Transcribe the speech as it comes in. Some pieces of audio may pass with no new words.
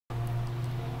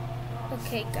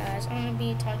Okay, guys, I'm going to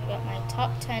be talking about my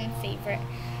top 10 favorite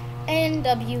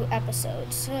ANW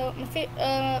episodes. So,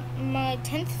 my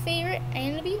 10th favorite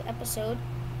ANW episode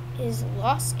is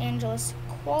Los Angeles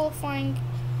Qualifying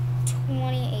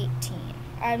 2018.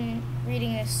 I'm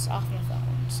reading this off my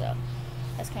phone, so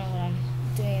that's kind of what I'm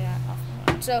doing that off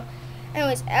my phone. So,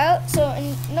 anyways,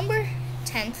 in number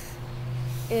 10th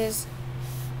is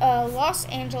Los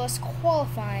Angeles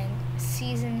Qualifying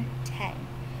Season 10.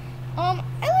 I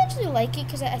actually like it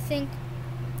because I think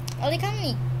I like how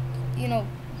many,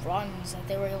 runs that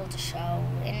they were able to show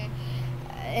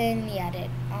in the edit,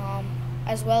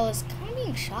 as well as kind of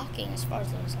being shocking as far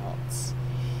as the results.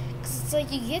 Because it's like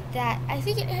you get that. I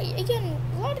think again,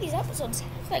 a lot of these episodes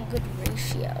have that good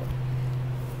ratio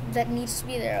that needs to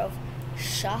be there of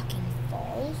shocking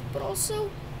falls, but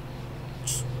also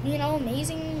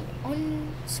amazing,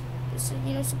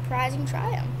 surprising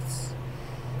triumphs.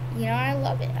 I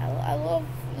love it. I love,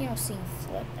 seeing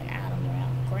Flip and Adam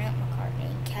around, Grant McCartney,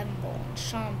 and Kevin Boland,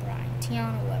 Sean Bryan,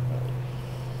 Tiana Weberly.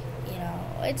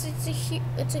 It's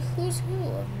a who's who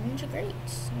of ninja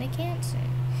greats. Nick Hansen,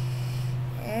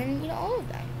 and all of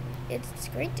them. It's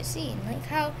great to see, and like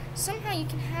how somehow you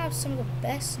can have some of the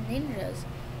best ninjas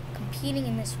competing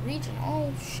in this region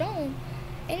all shown,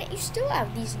 and yet you still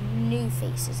have these new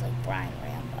faces like Brian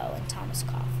Rambo and Thomas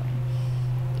Coughlin.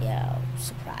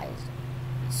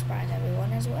 Surprise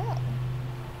everyone as well.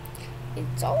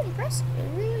 It's all impressive. It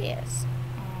really is.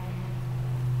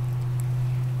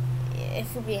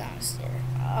 If we're being honest here,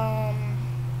 I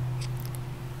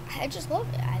just love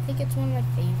it. I think it's one of my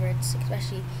favorites,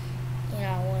 especially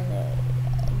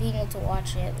being able to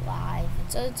watch it live.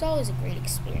 It's always a great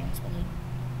experience when you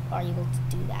are able to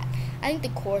do that. I think the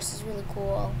course is really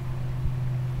cool.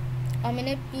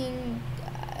 It being,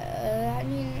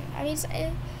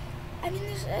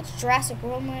 there's Jurassic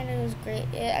World mine. It was great.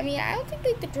 I don't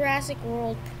think the Jurassic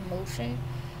World promotion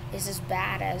is as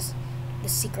bad as the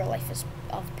Secret Life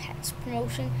of Pets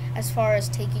promotion as far as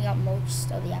taking up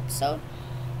most of the episode.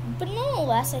 But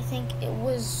nonetheless, I think it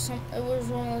was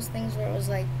one of those things where it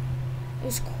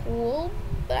was cool,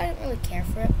 but I didn't really care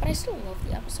for it. But I still love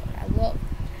the episode. I love,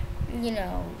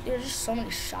 there are just so many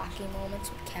shocking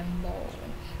moments with Kevin Bowl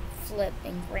and Flip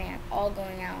and Grant all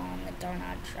going out on the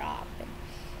Darnod drop, and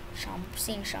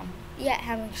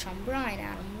having Sean Bryan,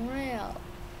 Adam Rail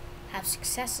have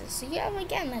successes. So you have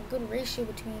again that good ratio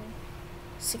between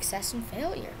success and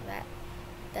failure.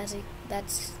 That's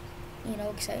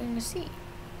exciting to see.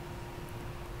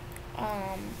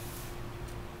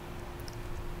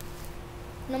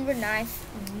 Number 9,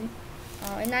 in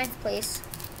 9th place,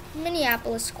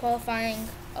 Minneapolis qualifying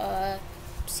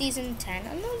season 10.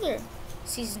 Another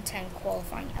season 10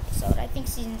 qualifying episode. I think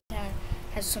season 10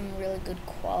 has some really good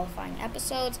qualifying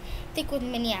episodes. I think with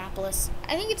Minneapolis,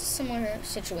 I think it's a similar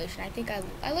situation. I think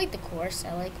I like the course.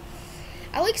 I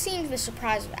like seeing the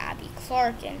surprise of Abby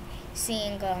Clark and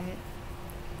seeing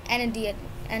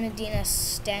Anadina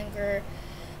Stanger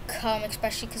come,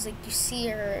 especially because you see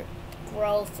her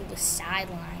grow through the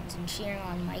sidelines and cheering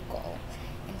on Michael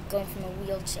and going from a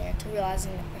wheelchair to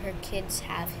realizing that her kids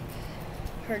have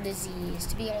her disease,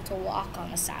 to be able to walk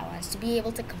on the sidelines, to be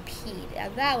able to compete.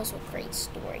 That was a great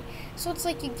story. So it's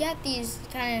like you get these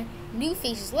kind of new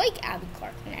faces like Abby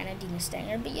Clark and Anadina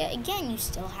Stanger, but yet again you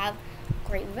still have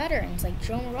great veterans like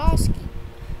Joe Morosky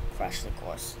crush the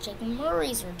course, Jake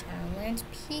Murray's return, Lance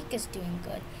Peak is doing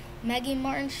good, Maggie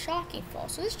Martin's shocking fall.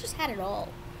 So this just had it all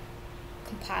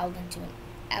compiled into an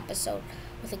episode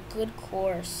with a good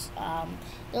course.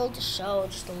 Able to show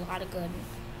just a lot of good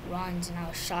runs, and I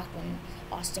was shocked when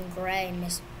Austin Gray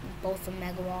missed both the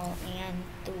Mega Wall and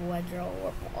the Red Girl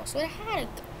Warp Wall. So it had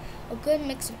a good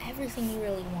mix of everything you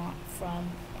really want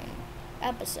from an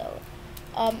episode.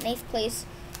 8th place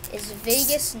is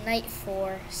Vegas Night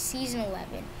 4, Season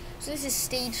 11. So this is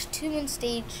stage 3 and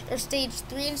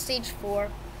stage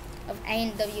 4 of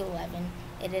ANW 11.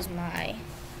 It is my,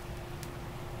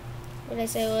 it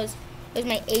was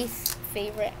my 8th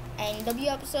favorite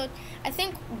ANW episode. I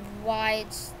think why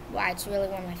it's really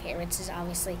one of my favorites is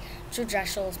obviously Joe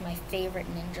Dreschel is my favorite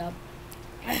ninja,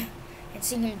 and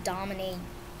seeing him dominate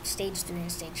stage 3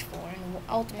 and stage 4 and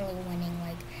ultimately winning,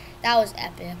 that was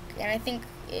epic. And I think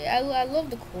I love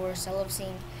the course. I love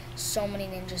seeing so many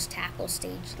ninjas tackle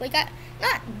stage,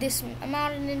 not this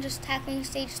amount of ninjas tackling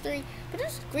stage 3, but it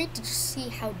was great to just see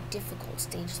how difficult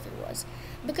stage 3 was,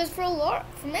 because for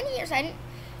many years I didn't.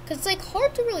 Because it's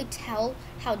hard to really tell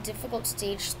how difficult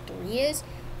stage 3 is,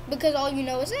 because all you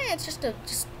know is it's just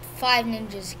 5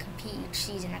 ninjas compete each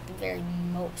season at the very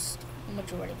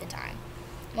majority of the time.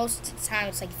 Most of the time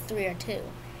it's 3 or 2.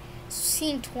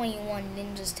 seeing 21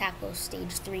 ninjas tackle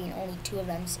stage 3 and only 2 of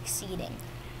them succeeding,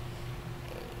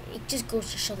 it just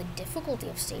goes to show the difficulty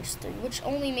of stage 3, which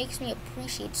only makes me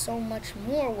appreciate so much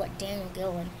more what Daniel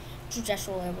Gill and Drew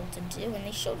Jessel were able to do. And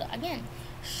they showed, again,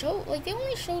 they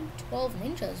only showed 12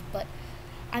 ninjas, but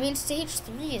I mean, stage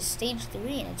 3 is stage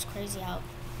 3, and it's crazy how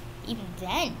even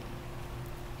then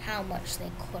how much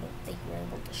they were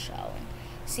able to show. And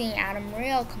seeing Adam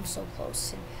Rail come so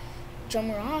close, and Joe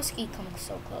Moravsky come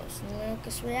so close, and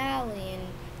Lucas Reale, and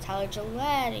Tyler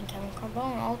Gillette, and Kevin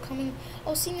Carbone,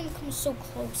 seeing them come so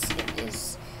close, it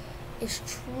is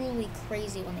truly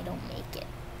crazy when they don't make it.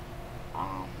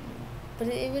 But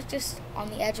it was just on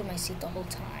the edge of my seat the whole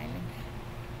time. And,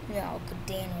 could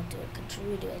Daniel do it? Could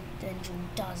Drew do it? Then Drew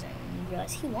doesn't, and you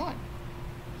realize he won.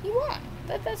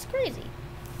 That's crazy.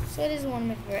 So it is one of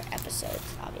my favorite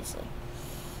episodes, obviously.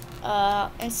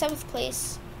 In seventh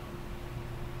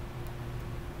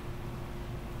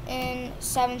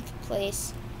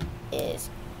place is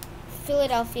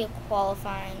Philadelphia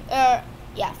qualifying.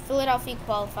 Philadelphia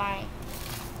qualifying.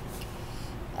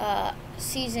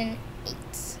 Season 8.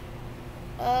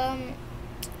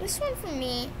 This one for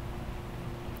me,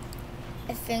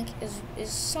 I think, is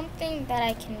something that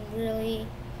I can really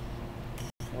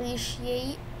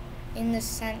appreciate, in the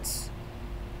sense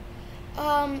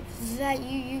that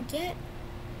you get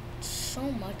so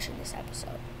much in this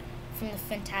episode, from the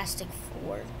Fantastic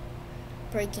Four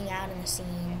breaking out in the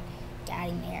scene,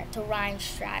 getting there, to Ryan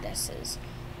Stratus's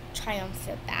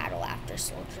triumphant battle after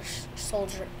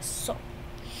shoulder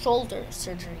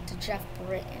surgery, to Jeff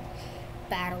Britton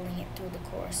battling it through the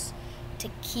course to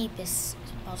keep his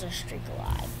buzzer streak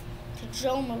alive, to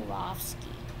Joe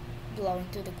Moravsky blowing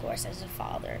through the course as a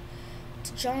father,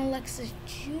 to John Alexis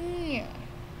Jr.,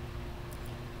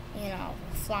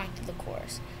 flying through the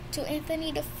course, to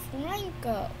Anthony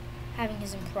DeFranco having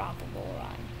his improbable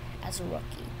run as a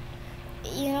rookie,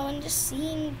 and just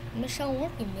seeing Michelle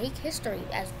Workey make history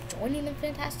as joining the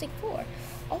Fantastic Four.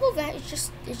 All of that is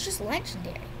just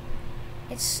legendary.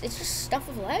 It's just stuff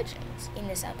of legends in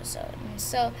this episode. And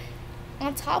so,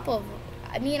 on top of,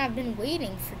 I've been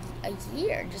waiting for a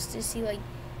year just to see,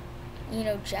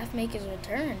 Jeff make his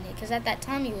return, because at that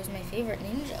time he was my favorite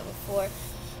ninja before I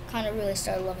kind of really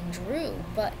started loving Drew.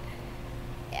 But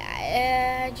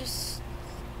it was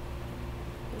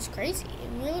crazy. It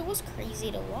really was crazy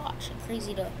to watch and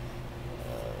crazy to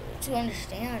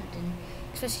understand, and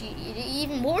especially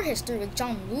even more history with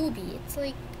John Luby.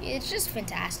 It's just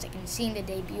fantastic, and seeing the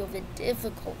debut of the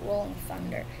difficult Rolling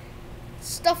Thunder.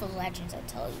 Stuff of legends, I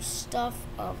tell you. Stuff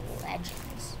of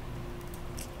legends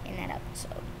in that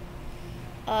episode.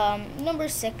 Number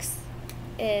 6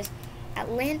 is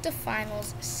Atlanta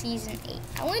Finals Season 8.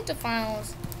 Atlanta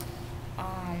Finals,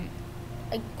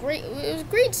 it was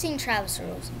great seeing Travis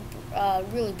Rose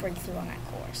really break through on that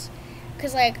course.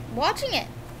 Because, watching it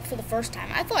for the first time,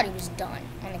 I thought he was done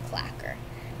on the clacker.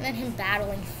 And then him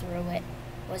battling through it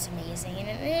was amazing.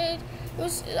 And it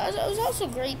was also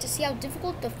great to see how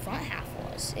difficult the front half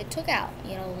was. It took out,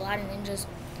 a lot of ninjas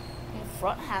in the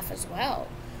front half as well,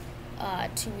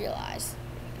 to realize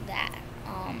that.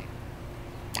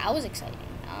 That was exciting.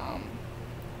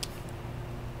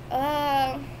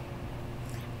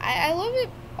 I love it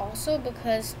also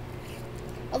because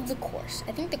of the course.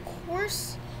 I think the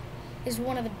course is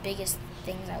one of the biggest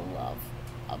things I love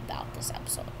about this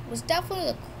episode. It was definitely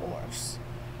the course,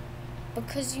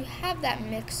 because you have that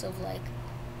mix of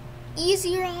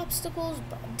easier obstacles,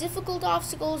 difficult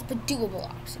obstacles, but doable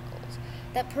obstacles.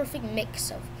 That perfect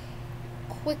mix of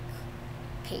quick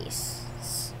pace,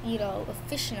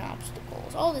 efficient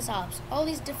obstacles, all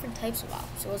these different types of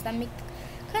obstacles that make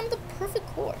kind of the perfect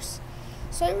course.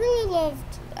 So I really love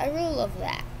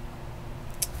that.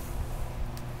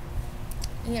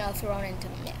 Thrown into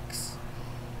the mix.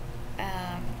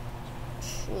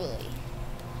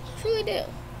 Truly do.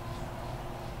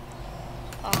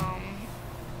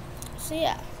 So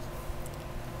yeah,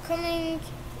 coming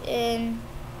in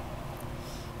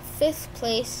 5th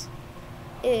place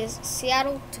is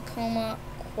Seattle Tacoma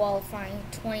qualifying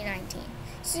 2019.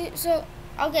 So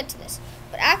I'll get to this,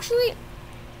 but actually,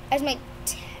 as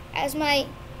my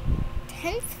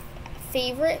 10th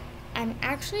favorite, I'm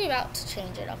actually about to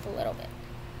change it up a little bit.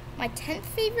 My 10th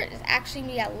favorite is actually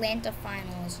the Atlanta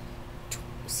Finals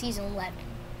Season 11.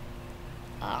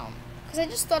 Because I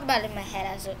just thought about it in my head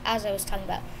as I was talking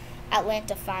about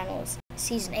Atlanta Finals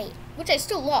Season 8, which I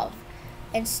still love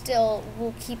and still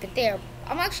will keep it there.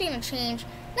 I'm actually going to change,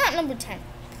 not number 10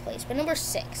 place, but number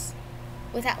 6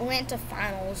 with Atlanta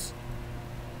Finals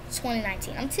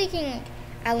 2019. I'm taking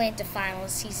Atlanta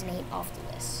Finals Season 8 off the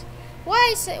list.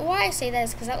 Why I say that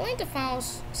is because Atlanta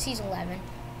Finals Season 11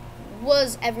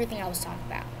 was everything I was talking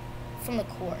about. From the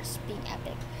course being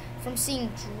epic, from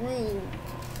seeing Drew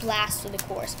blast through the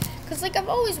course. Because, like, I've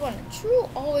always wondered, Drew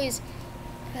always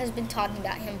has been talking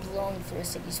about him blowing through a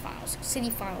city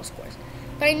finals course.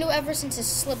 But I knew ever since his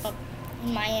slip-up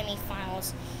in Miami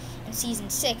finals in Season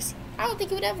 6, I don't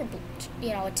think he would ever,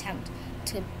 attempt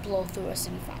to blow through a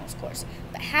city finals course.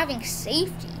 But having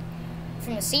safety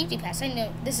from a safety pass, I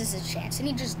know this is a chance, and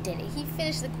he just did it. He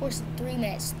finished the course in 3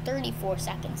 minutes, 34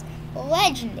 seconds.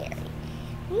 Legendary.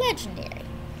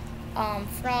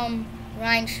 From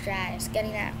Ryan Stratus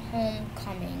getting that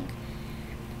homecoming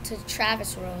to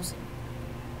Travis Rosen,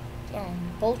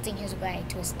 bolting his way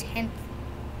to his 10th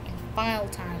and final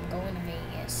time going to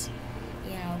Vegas,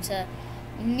 to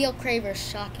Neil Craver's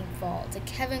shocking fall, to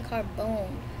Kevin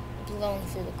Carbone blowing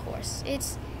through the course.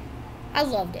 I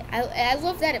loved it. I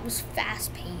love that it was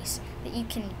fast paced, that you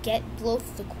can blow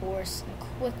through the course in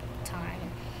quick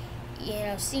time.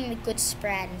 Seeing the good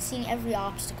spread and seeing every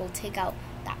obstacle take out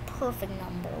that perfect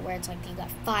number where it's like you got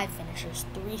 5 finishers,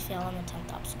 3 fail on the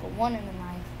 10th obstacle, 1 in the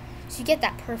 9th. So you get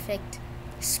that perfect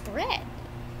spread,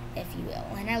 if you will.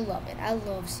 And I love it. I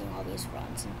love seeing all these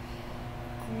runs and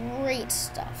great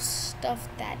stuff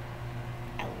that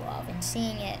I love. And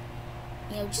seeing it,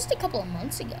 just a couple of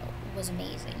months ago was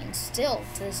amazing. And still,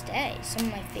 to this day, some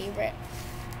of my favorite,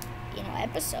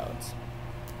 episodes.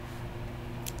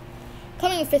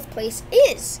 Coming in 5th place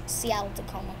is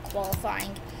Seattle-Tacoma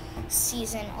qualifying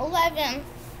Season 11.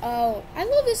 Oh, I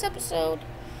love this episode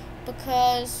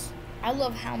because I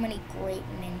love how many great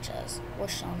ninjas were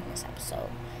shown in this episode.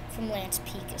 From Lance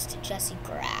Pekas to Jesse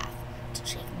Graff to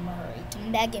Jake Murray to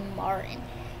Megan Martin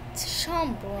to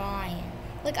Sean Bryan.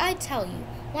 Like, I tell you,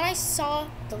 when I saw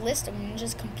the list of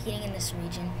ninjas competing in this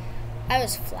region, I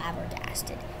was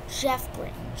flabbergasted. Jeff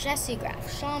Britton, Jesse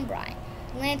Graff, Sean Bryan,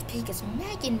 Lance Pekas,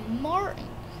 Megan Martin,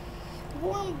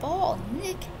 Warren Ball,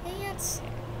 Nick Hansen,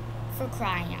 for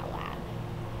crying out loud.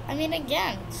 I mean,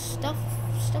 again, stuff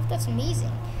that's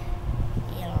amazing.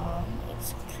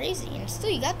 It's crazy. And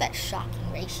still, you got that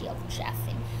shocking ratio of Jeff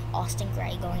and Austin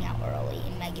Gray going out early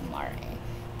and Megan Martin.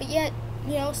 But yet,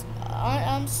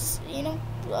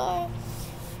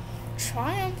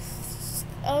 triumphs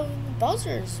of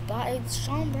buzzers by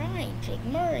Sean Bryan, Jake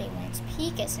Murray, Lance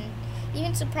Pekas, and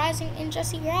even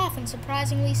Jesse Graff, and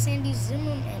surprisingly Sandy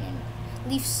Zimmerman and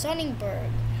Leif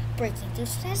Sonningberg breaking through.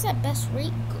 So that's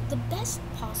the best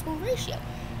possible ratio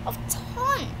of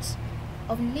tons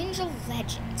of ninja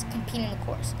legends competing in the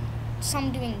course.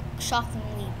 Some doing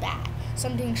shockingly bad,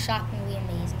 some doing shockingly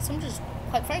amazing, some just,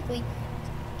 quite frankly,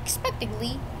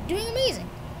 expectedly doing amazing.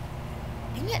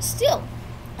 And yet still,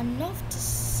 enough to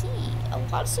see a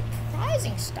lot of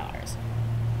surprising stars,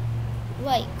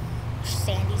 like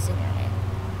Sandy Zimmerman,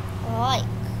 like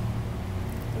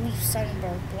Leif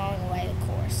Sonnenberg blowing away the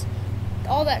course.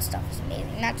 All that stuff is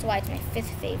amazing, and that's why it's my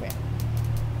 5th favorite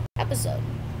episode.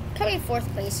 Coming in 4th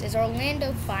place is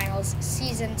Orlando Finals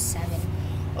Season 7.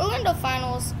 Orlando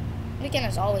Finals, again,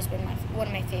 has always been one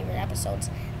of my favorite episodes.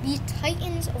 The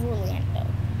Titans of Orlando.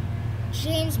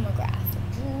 James McGrath,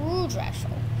 Drew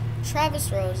Dreschel,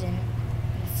 Travis Rosen,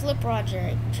 and Flip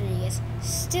Rodriguez,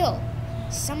 still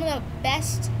some of the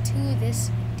best to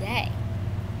this day.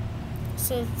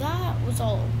 So that was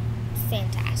all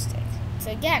fantastic.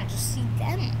 So again, just see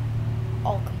them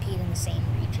all compete in the same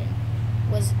region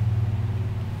was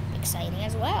exciting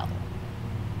as well.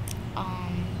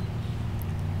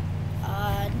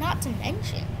 Not to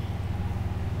mention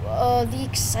the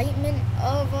excitement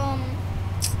of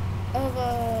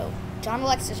John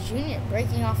Alexis Jr.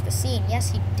 breaking off the scene.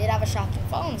 Yes, he did have a shocking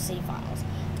fall in the city finals.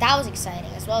 That was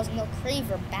exciting, as well as Neil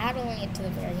Craver battling it to the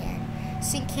very end.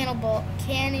 Seeing Cannonball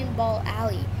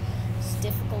Alley's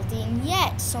difficulty, and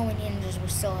yet so many ninjas were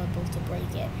still able to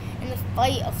break it. And the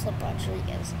fight of Flip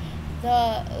Rodriguez,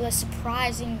 the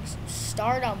surprising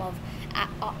stardom of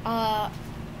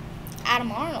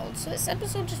Adam Arnold. So this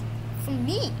episode just, for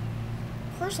me,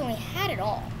 personally had it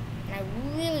all. And I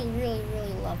really, really,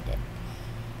 really loved it.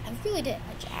 I really did.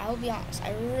 I'll be honest.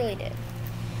 I really did.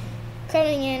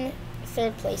 Coming in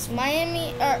 3rd place,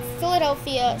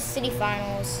 Philadelphia City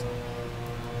Finals,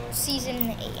 Season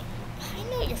 8. I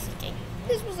know what you're thinking.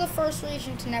 This was the first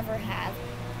region to never have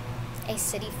a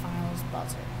City Finals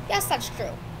buzzer. Yes, that's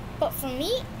true. But for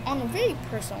me, on a very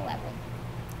personal level,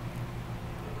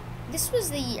 this was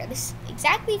the year. This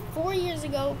exactly 4 years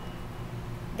ago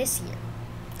this year.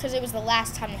 Because it was the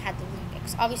last time they had the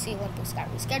Olympics. Obviously, Olympics got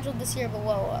rescheduled this year, but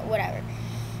whatever.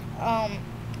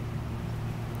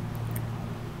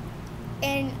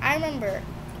 And I remember,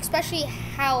 especially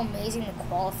how amazing the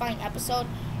qualifying episode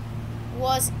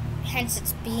was, hence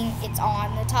it's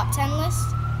on the top 10 list.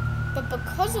 But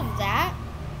because of that,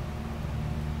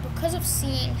 because of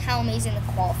seeing how amazing the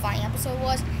qualifying episode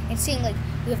was, and seeing like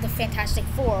we have the Fantastic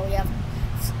Four, we have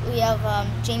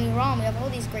Jamie Ron, we have all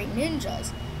these great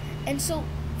ninjas, and so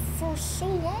for so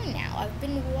long now I've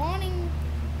been wanting,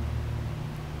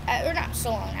 or not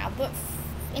so long now, but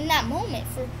in that moment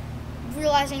for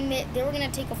realizing that they were gonna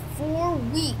take a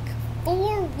 4-week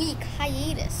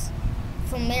hiatus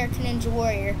from American Ninja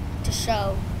Warrior to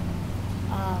show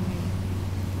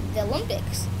the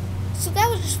Olympics. So that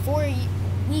was just 4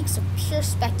 weeks of pure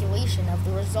speculation of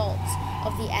the results,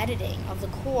 of the editing, of the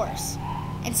course.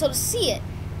 And so to see it,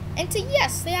 and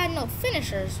yes, they had no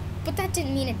finishers, but that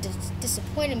didn't mean it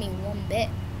disappointed me one bit.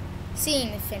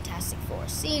 Seeing the Fantastic Four,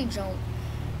 seeing Joe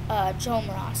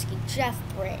Morosky, Jeff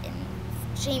Britton,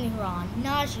 Jamie Ron,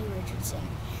 Najee Richardson.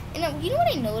 And you know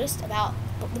what I noticed about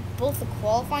both the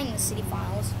qualifying and the city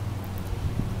finals?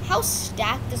 How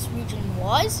stacked this region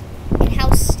was, and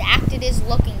how stacked it is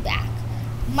looking back.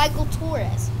 Michael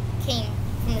Torres came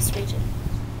from this region.